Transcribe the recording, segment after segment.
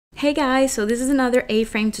Hey guys, so this is another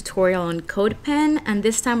A-frame tutorial on CodePen, and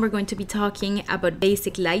this time we're going to be talking about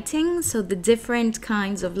basic lighting, so the different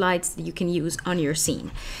kinds of lights that you can use on your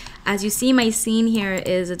scene. As you see, my scene here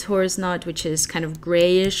is a torus knot, which is kind of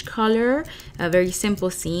grayish color, a very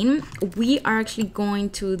simple scene. We are actually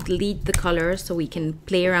going to delete the color so we can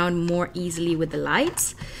play around more easily with the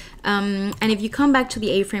lights. And if you come back to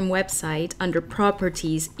the A-frame website, under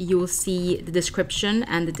properties, you'll see the description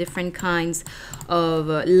and the different kinds of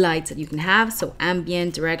lights that you can have. So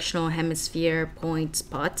ambient, directional, hemisphere, point,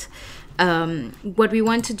 spot. What we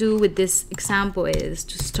want to do with this example is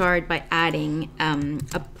to start by adding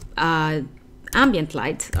ambient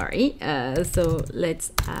light, so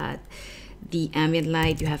let's add the ambient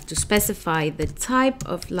light. You have to specify the type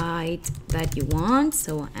of light that you want,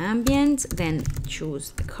 so ambient, then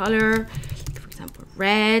choose the color, for example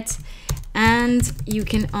red, and you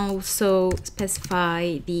can also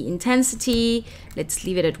specify the intensity. Let's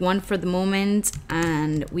leave it at 1 for the moment,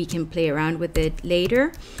 and we can play around with it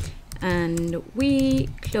later. And we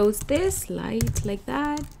close this light like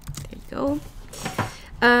that. There you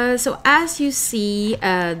go. So as you see,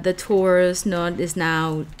 the torus knot is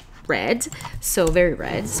now red, so very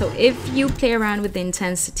red. So if you play around with the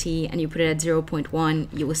intensity and you put it at 0.1,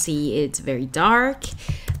 you will see it's very dark.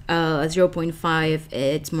 0.5,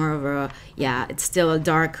 it's more of a, it's still a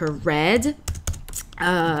darker red.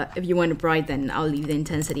 If you want it bright, then I'll leave the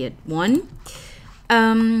intensity at 1.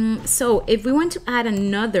 So if we want to add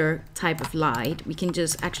another type of light, we can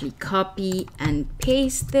just actually copy and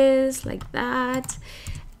paste this like that.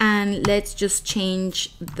 And let's just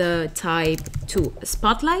change the type to a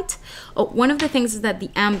spotlight. One of the things is that the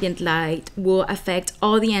ambient light will affect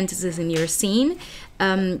all the entities in your scene.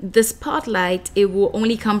 The spotlight, it will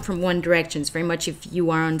only come from one direction. It's very much if you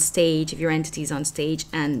are on stage, if your entity is on stage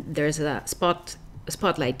and there's a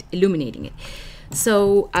spotlight illuminating it.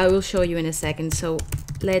 So I will show you in a second. So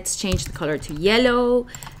let's change the color to yellow.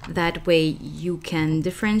 That way you can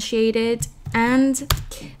differentiate it. And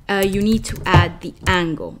you need to add the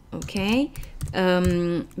angle, okay?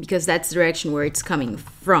 Because that's the direction where it's coming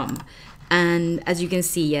from. And as you can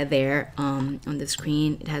see, there on the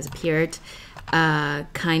screen, it has appeared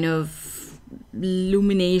kind of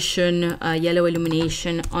illumination, yellow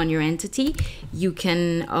illumination on your entity. You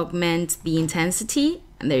can augment the intensity,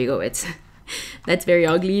 and there you go. That's very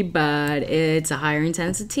ugly, but it's a higher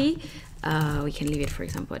intensity. We can leave it, for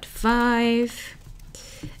example, at 5.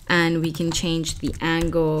 And we can change the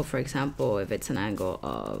angle, for example, if it's an angle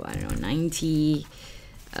of, 90,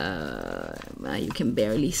 you can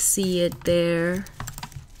barely see it there,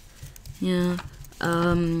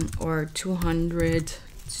 or 200,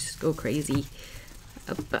 just go crazy.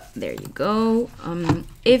 There you go.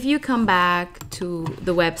 If you come back to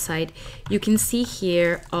the website, you can see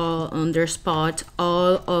here under spot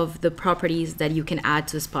all of the properties that you can add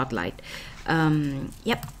to the spotlight.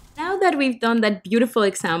 Now that we've done that beautiful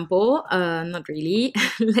example, not really,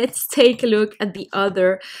 let's take a look at the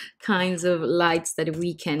other kinds of lights that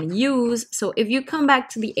we can use. So if you come back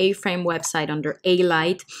to the A-frame website under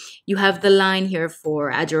A-light, you have the line here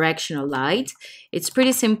for a directional light. It's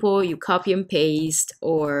pretty simple. You copy and paste,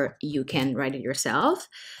 or you can write it yourself.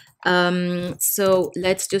 So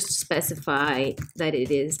let's just specify that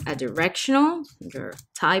it is a directional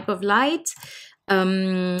type of light.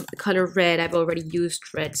 Color red, I've already used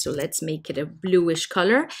red, so let's make it a bluish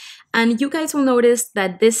color. And you guys will notice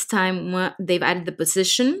that this time they've added the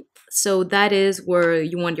position, so that is where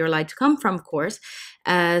you want your light to come from, of course.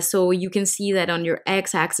 So you can see that on your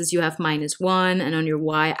x-axis you have -1, and on your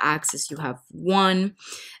y-axis you have 1.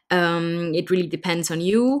 It really depends on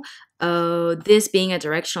you. This being a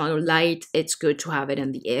directional light, it's good to have it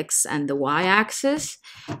on the X and the Y axis.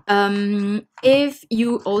 If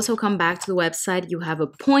you also come back to the website, you have a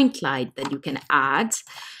point light that you can add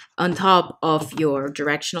on top of your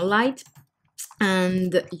directional light.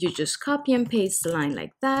 And you just copy and paste the line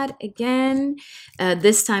like that again.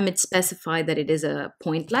 This time it's specified that it is a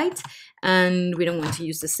point light, and we don't want to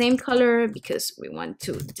use the same color because we want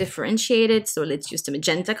to differentiate it. So let's use the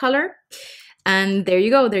magenta color. And there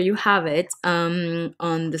you go, there you have it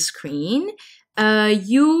on the screen.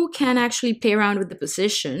 You can actually play around with the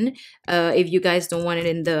position if you guys don't want it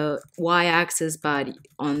in the y-axis but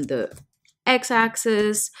on the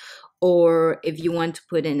x-axis, or if you want to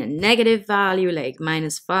put in a negative value like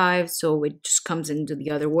 -5, so it just comes into the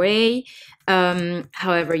other way.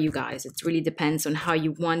 However, you guys, it really depends on how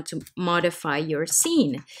you want to modify your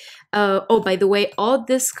scene. Oh, by the way, all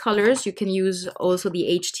these colors, you can use also the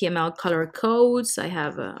HTML color codes. I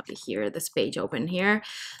have here this page open here.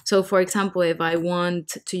 So for example, if I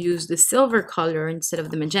want to use the silver color instead of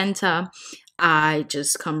the magenta, I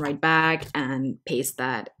just come right back and paste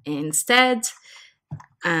that instead.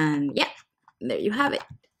 And yeah, there you have it.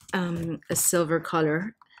 A silver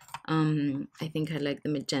color. I think I like the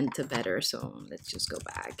magenta better, so let's just go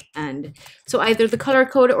back. And so either the color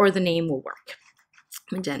code or the name will work.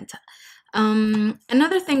 Magenta.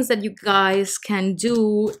 Another things that you guys can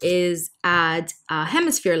do is add a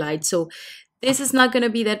hemisphere light. So this is not going to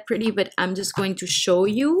be that pretty, but I'm just going to show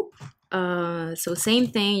you. So same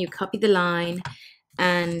thing, you copy the line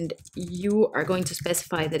and you are going to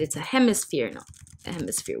specify that it's a hemisphere, no, a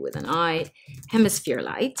hemisphere with an I, hemisphere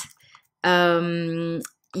light.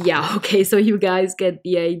 Yeah, okay, so you guys get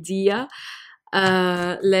the idea.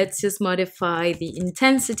 Let's just modify the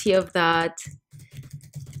intensity of that.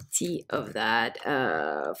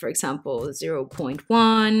 For example,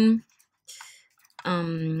 0.1.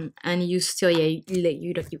 And you still, yeah,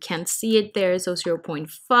 you can't see it there, so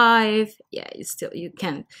 0.5. Yeah, you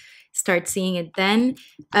can start seeing it then.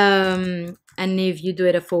 And if you do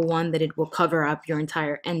it a full one, that it will cover up your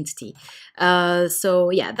entire entity. So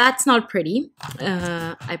yeah, that's not pretty.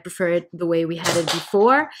 I prefer it the way we had it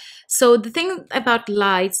before. So the thing about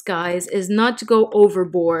lights, guys, is not to go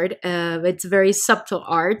overboard. It's very subtle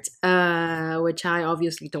art, which I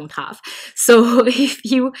obviously don't have. So if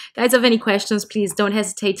you guys have any questions, please don't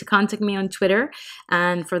hesitate to contact me on Twitter.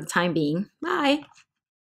 And for the time being, bye.